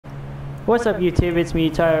What's up, YouTube? It's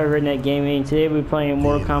me, Tyler Redneck Gaming. Today we're playing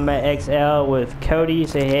Mortal Kombat XL with Cody.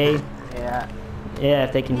 Say hey. Yeah. Yeah,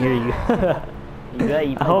 if they can hear you. You good?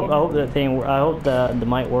 You I hope that thing. I hope the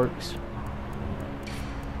mic works.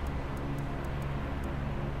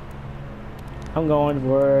 I'm going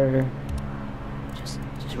for just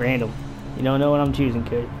random. You don't know what I'm choosing,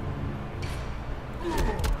 Cody.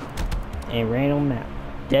 A random map.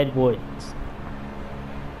 Dead Woods.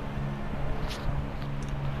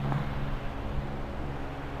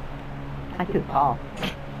 I could call.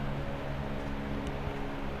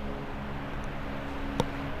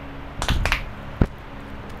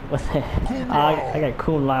 What's that? I got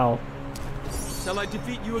Kun Lao. Shall I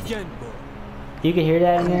defeat you again, boy? You can hear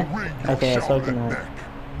that in there? Okay, so can I.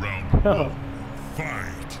 Round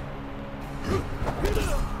fight.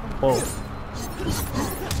 Whoa.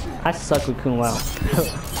 I suck with Kun Lao.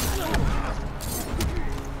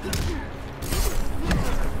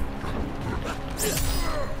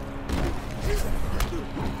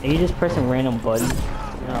 Are you just pressing random buttons?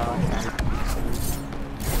 No.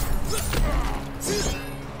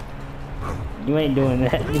 You ain't doing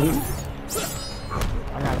that, dude.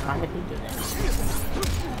 I'm not trying to do that.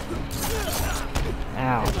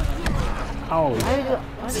 Ow. Oh. How do you do it?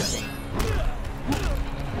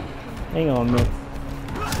 Hang on a minute.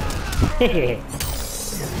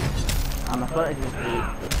 I'm a foot at your feet.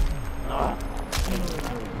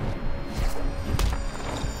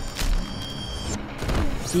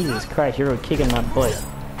 Jesus Christ, you're kicking my butt.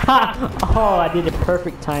 Ha! Oh, I did the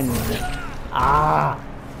perfect timing. Ah!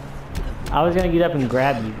 I was gonna get up and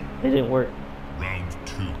grab you. It didn't work. Round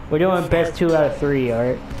two. We're doing best 2 out of 3,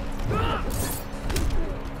 alright?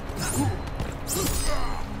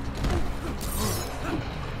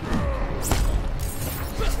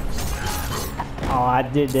 Oh, I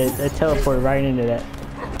did that. I teleported right into that.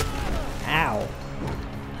 Ow.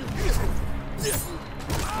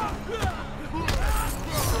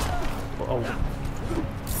 Oh.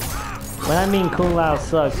 When I mean Kun Lao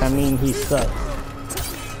sucks, I mean he sucks.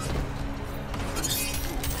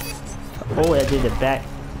 Oh, I did it back.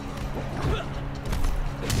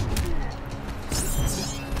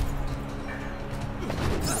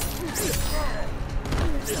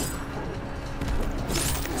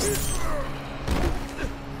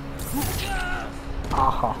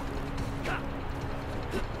 Aha.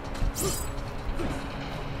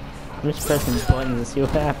 I'm just pressing buttons to see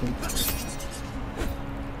what happens.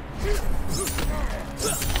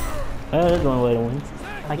 Oh, there's one way to win.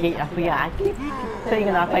 I forget. I keep saying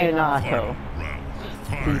I'm playing Naruto.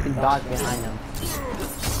 So you can dodge behind them.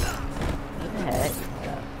 What the heck?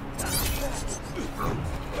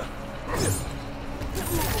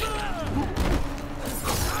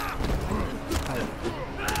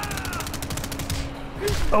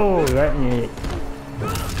 Oh, right in it.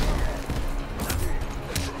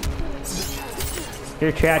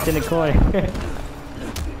 You're trapped in the corner.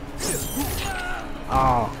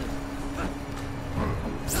 Oh.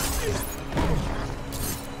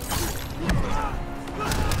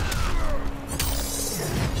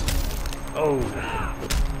 Oh.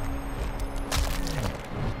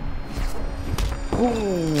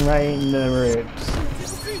 Boom, right in the ribs.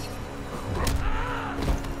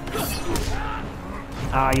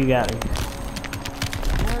 Ah, you got me.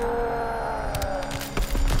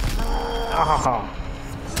 Ah.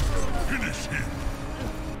 Finish him.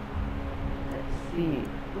 Let's see.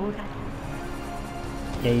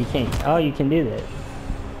 Yeah, you can't. Oh, you can do that.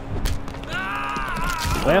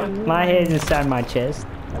 Well, my head's inside my chest.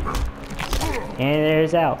 And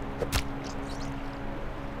there's out.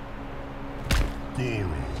 Goro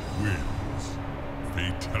wins.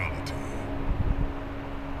 Fatality.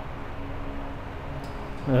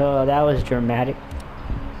 Oh, that was dramatic.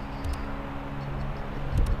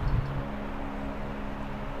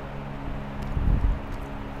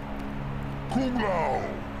 Kung Lao.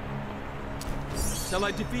 Shall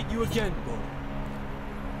I defeat you again, boy?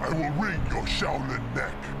 I will wring your Shaolin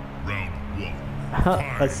neck. Round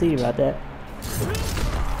one. Let's see about that.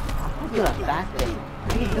 Do that fast thing.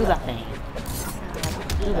 How do you do that thing?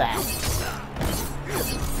 Do that.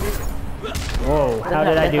 Whoa, how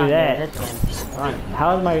did I do that? Run.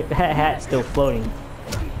 How is my hat still floating?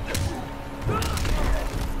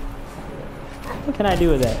 What can I do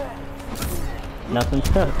with that? Nothing.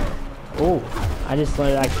 Oh, I just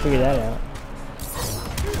learned I can figure that out.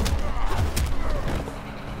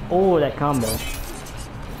 Oh, that combo.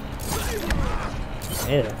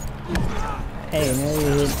 Yeah. Hey, man,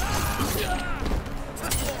 you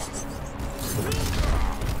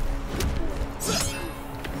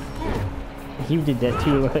He did that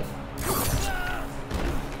too, right?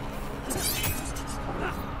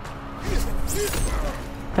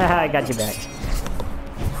 Haha, I got you back.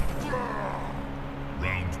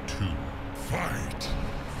 Round 2. Fight.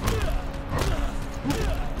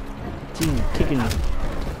 Team kicking me.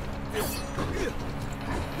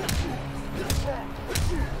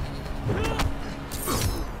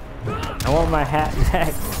 I want my hat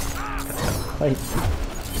back. Wait.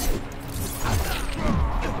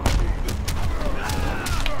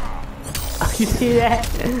 Oh, you see that?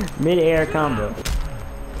 Mid-air combo.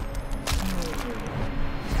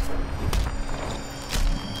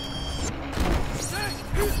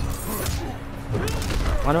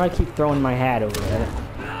 Why do I keep throwing my hat over there?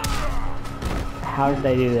 How did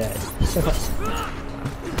I do that?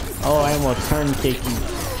 Oh, I almost turn kick you.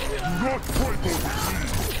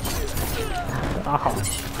 Oh.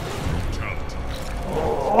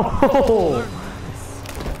 Oh.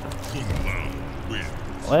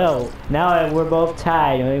 Well, now that we're both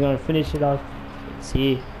tied, we're gonna finish it off.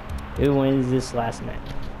 See who wins this last match.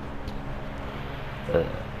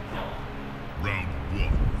 Round 1.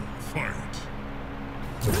 Fight.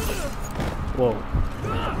 Whoa.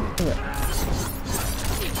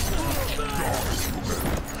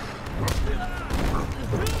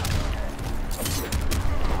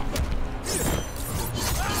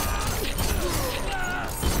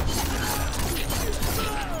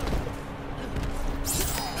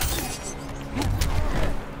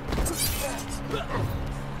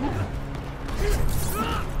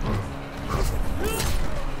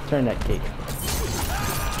 Turn that cake.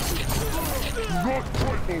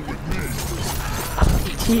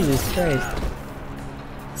 Jesus Christ.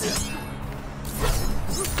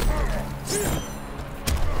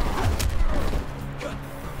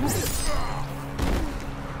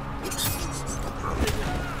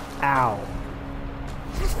 Ow.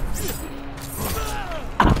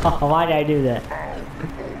 Why did I do that?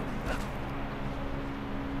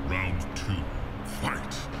 Round 2.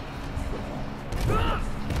 Fight.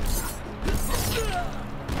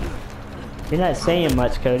 You're not saying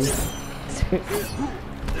much, Cody.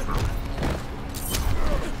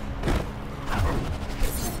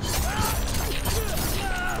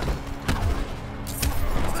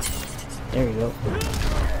 There you go.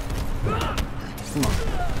 Come on.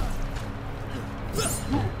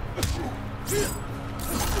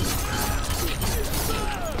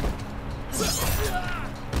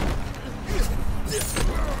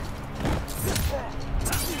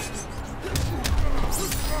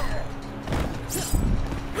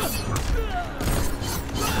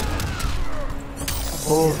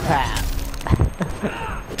 Oh crap.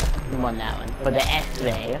 You won that one. For the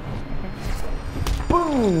X-ray.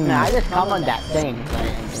 Boom! Nah, I just come on that thing.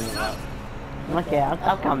 Okay,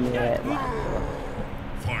 I'll come to it.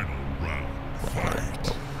 Final round. Fight.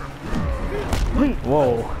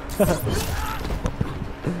 Whoa.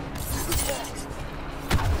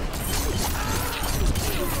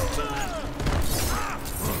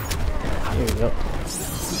 Here we go.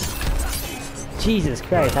 Jesus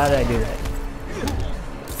Christ, how did I do that?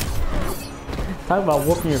 Talk about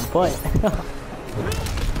whooping your butt.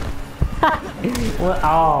 What?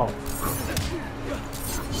 Oh.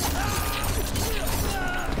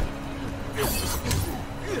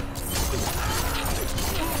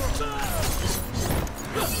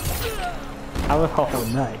 I would, oh,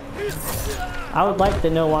 nice. I would like to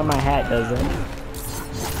know why my hat does that.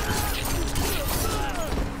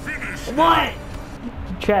 What?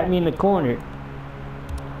 You trapped me in the corner.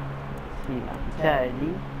 See,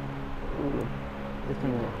 Cody. Ooh, this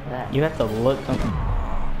one is that. You have to look something.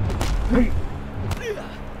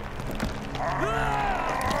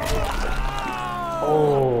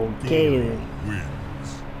 Oh, okay then.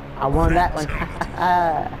 I won that one.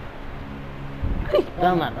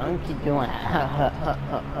 Don't keep doing that.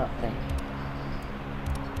 Thanks.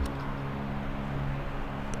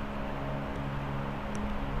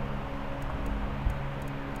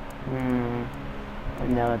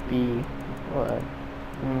 And that would be what?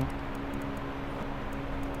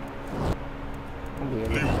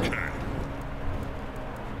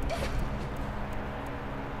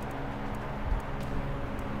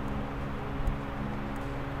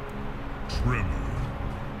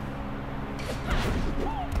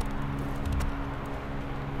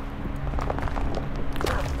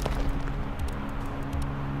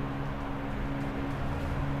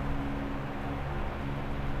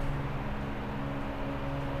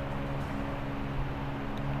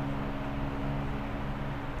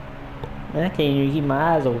 Man, I can't even keep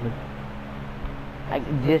my eyes open.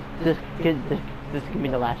 This give me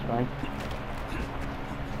the last one.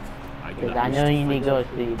 Because I know you need to go to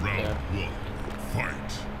sleep. So.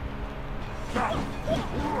 Fight.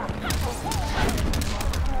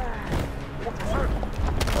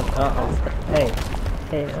 Uh-oh. Hey.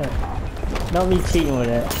 Hey, don't be cheating with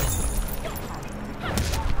that.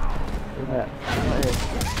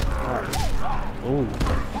 Ooh.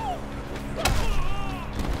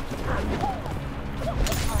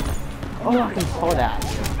 Oh, I can pull that.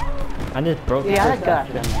 I just broke the Yeah, I first got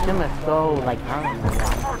guy. them. Them are so, like, I don't know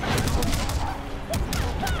why.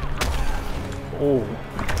 Oh.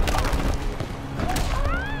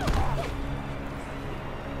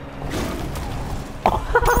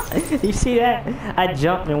 You see that? I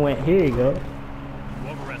jumped and went, here you go. You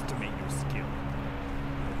overestimate your skill.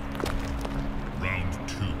 Round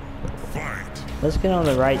 2. Fight. Let's get on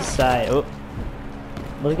the right side. Oh.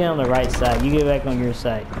 Let's get on the right side. You get back on your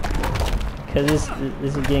side. Cause this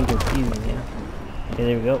is getting confusing, yeah. Okay,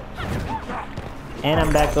 there we go. And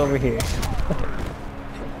I'm back over here.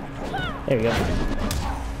 There we go.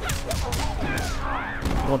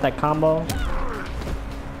 You want that combo?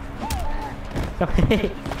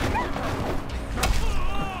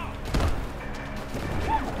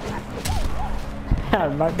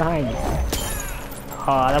 I'm right behind you.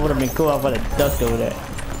 Oh, that would have been cool. I would have ducked over there.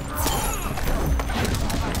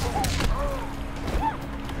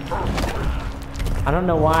 I don't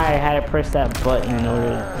know why I had to press that button in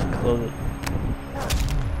order to close it.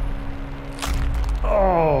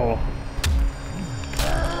 Oh!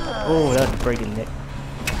 Oh, that was breaking neck.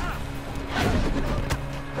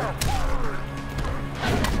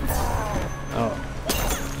 Oh.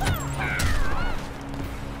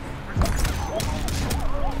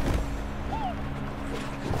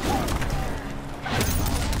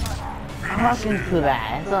 Fucking too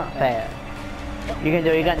bad. It's not fair. You can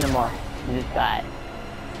do it. You got no more. You just died.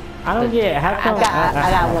 I don't get it. How come?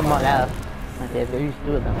 I got one more left. Okay, so you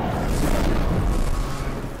do them.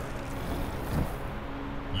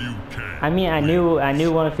 Liu Kang. I mean, I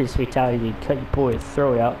knew one of his fatalities would cut you, pull his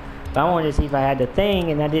throat out, but I wanted to see if I had the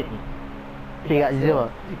thing, and I didn't. So you got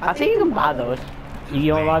 0. I think you can buy those.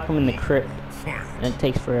 You unlock them in the crypt, Fight. and it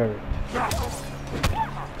takes forever.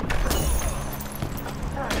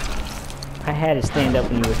 I had to stand up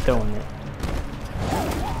when you were throwing it.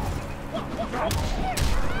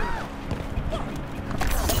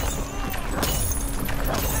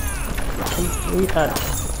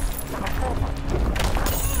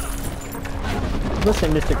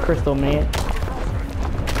 Listen, Mr. Crystal Man.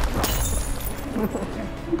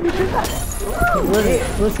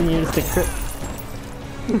 listen, you Mr. Crystal.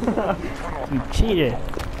 You cheated.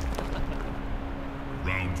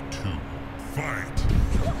 Round 2. Fight.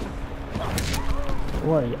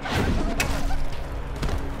 What are you?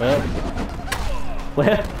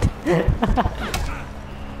 Well.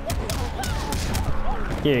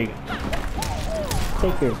 Here you go.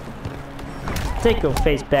 Take your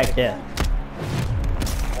face back there.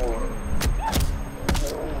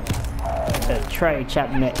 Try to chop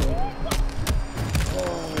neck.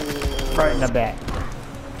 Right in the back.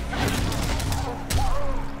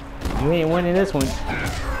 You ain't winning this one.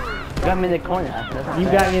 You got me in the corner. You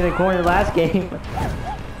got me in the corner last game.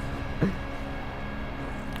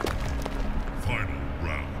 Final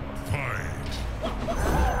round. Fight.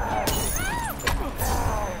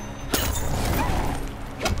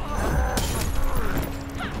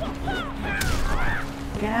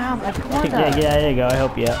 Get out of my corner. Yeah, there you go. I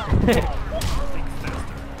help you out.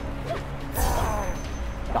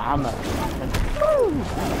 Bomber.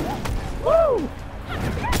 Woo!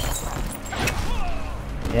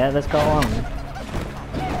 Yeah, let's go on.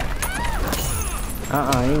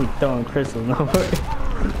 You ain't throwing crystals nowhere.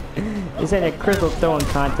 This ain't a crystal throwing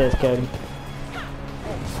contest, Cody.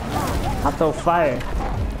 I'll throw fire.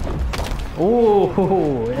 Ooh,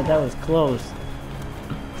 that was close.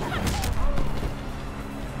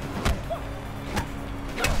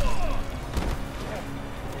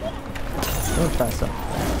 Let's try something.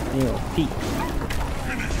 You know, feet.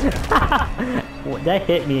 That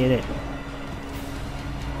hit me in it.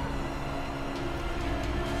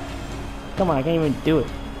 Come on, I can't even do it.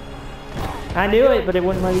 I knew it, but it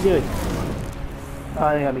wouldn't let me do it. Oh,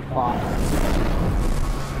 they gotta be fought.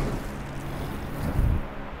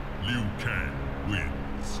 Liu Kang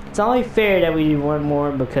wins. It's only fair that we do one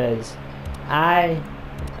more because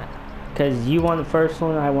you won the first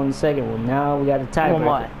one, I won the second one. Now we got a tiebreaker. One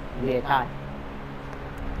more. We get tied.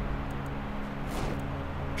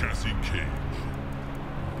 Cassie Cage.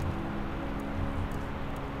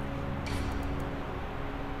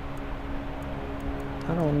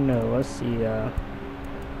 I don't know. Let's see.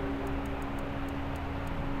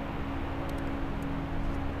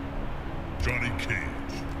 Johnny Cage.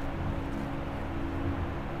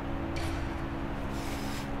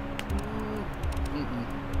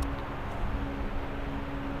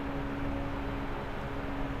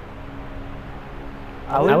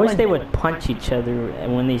 I wish they would punch each other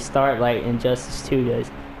when they start like Injustice 2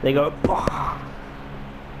 does. They go. Bah!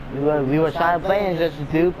 We were trying to play Injustice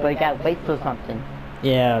 2, but I gotta wait for something.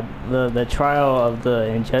 Yeah, the trial of the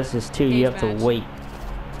Injustice 2, you have to wait.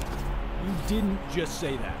 You didn't just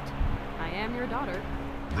say that. I am your daughter.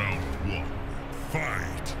 Round 1.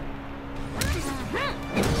 Fight.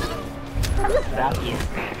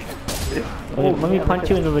 Wait, let me punch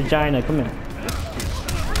you in the vagina. Come here.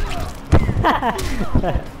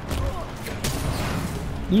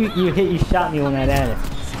 you shot me when I had it.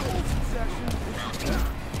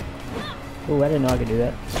 Oh, I didn't know I could do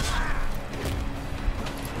that.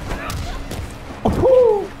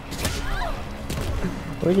 Oh!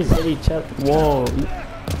 We just hit each other. Whoa.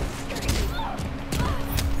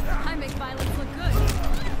 I make violence look good.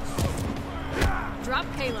 Drop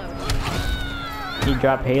Halo. He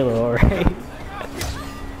dropped Halo, alright.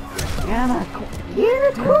 Yeah,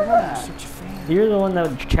 you're cool. You're the one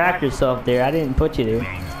that trapped yourself there. I didn't put you there.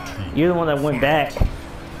 You're the one that went back.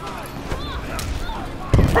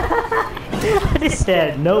 I just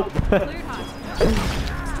said nope. Cleared hot.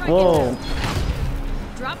 Strike Whoa. inbound.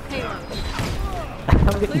 Drop Halo. I'm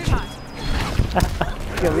gonna Cleared hot.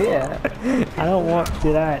 Come here. I don't want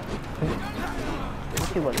to that.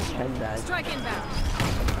 Let's see what the trend does. Strike inbound.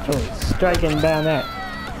 Oh, striking down that.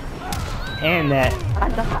 And that. I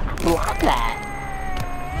don't block that.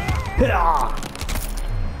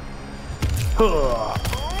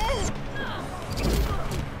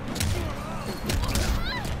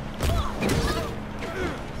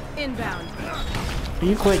 Inbound.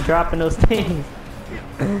 You quit dropping those things.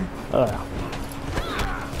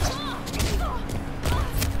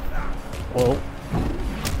 Whoa.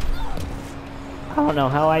 I don't know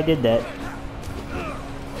how I did that.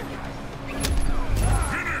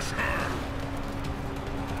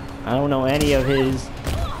 I don't know any of his.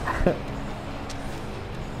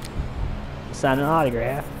 Sign an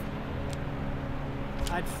autograph.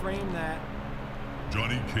 I'd frame that.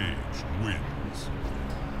 Johnny Cage wins.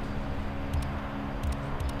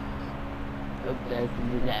 Okay, I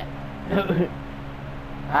can do that.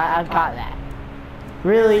 I caught that.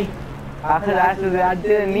 Really? After I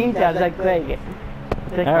didn't mean to, I was like, click.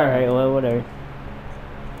 Alright, well, whatever.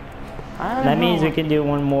 That means we can do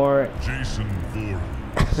one more, Jason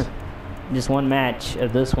Voorhees. just one match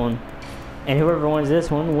of this one. And whoever wins this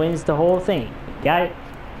one wins the whole thing. Got it?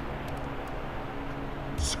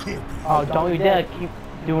 Scorpion. Oh, don't you dare keep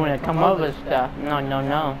doing the come over stuff. No, no,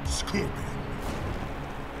 no. Scorpion.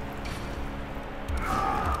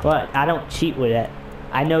 What? I don't cheat with that.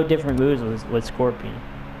 I know different moves with Scorpion.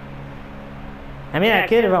 I mean, I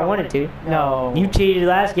could if I wanted to. No. You cheated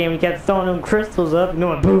last game. You kept throwing them crystals up and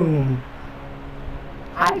going boom.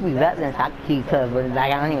 I do that then I keep covering.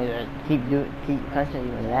 Like, I don't even keep punching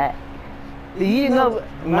you with that. Do you know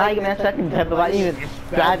my man second type of I didn't even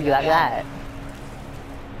grab you like that?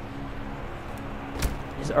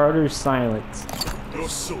 His utter silence. Your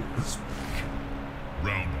soul is weak.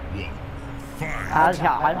 Round 1. Fight.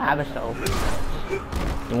 I don't have a soul.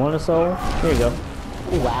 You want a soul? Here you go.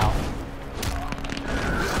 Oh, wow.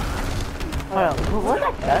 Hold on, what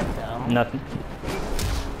that does though? Nothing.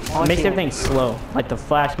 It makes everything slow. Like the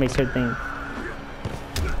flash makes everything.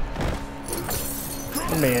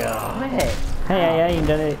 Come here. Wait. Hey, you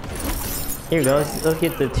done it. Here we go. Let's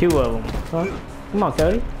get the two of them. Huh? Come on,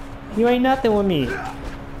 Cody. You ain't nothing with me.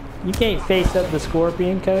 You can't face up the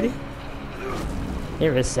Scorpion, Cody.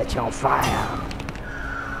 Here, it set you on fire.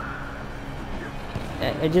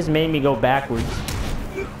 It just made me go backwards.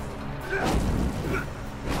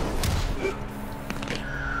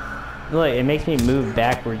 Look, it makes me move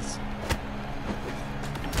backwards.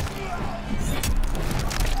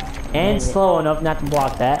 And slow enough not to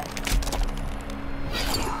block that.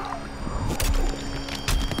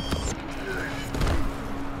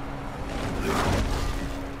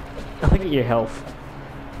 Look at your health.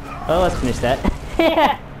 Oh, let's finish that.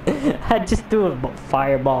 I just threw a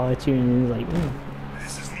fireball at you and he was like,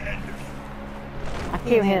 This is the end of you. I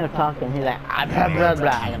keep hearing him talking. He's like, blah blah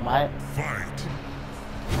blah. And what? Fight.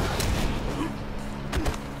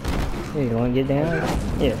 hey, you wanna get down?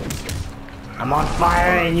 Yeah. I'm on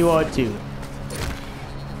fire and you are too.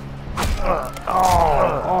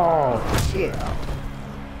 Oh, yeah.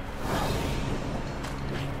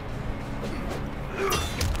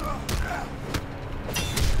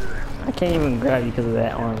 I can't even grab you because of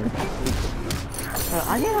that armor.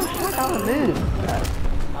 I didn't check out the move.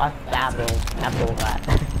 Apple that.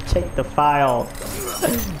 Check the file.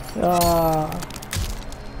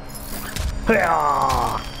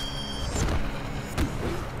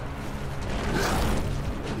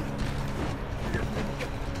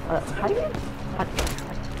 How do you?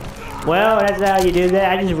 Well, that's how you do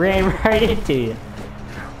that. I just ran right into you.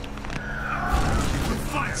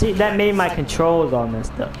 See, that made my controls all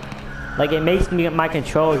messed up. Like, it makes me my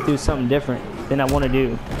controls do something different than I want to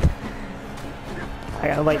do. I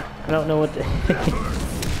don't know what to...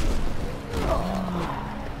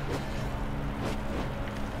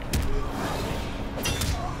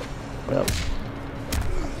 Well.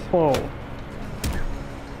 Whoa.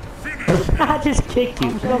 I just kicked you.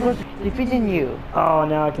 I'm so close to defeating you. Oh,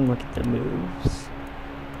 now I can look at the moves.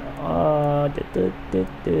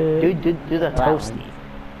 Do the Toasty.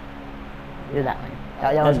 Do that one.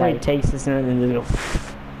 That's where he takes this and then just go.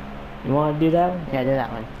 You want to do that one? Yeah, do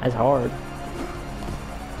that one. That's hard.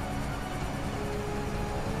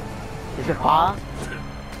 Is it paw?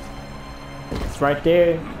 It's right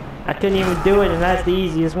there. I couldn't even do it, and that's the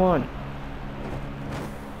easiest one.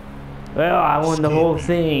 Well, I won the whole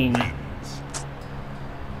thing.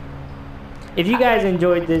 If you guys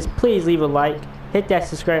enjoyed this, please leave a like, hit that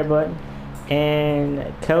subscribe button,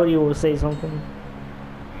 and Cody will say something.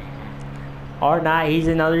 Or not, he's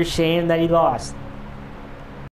another shame that he lost.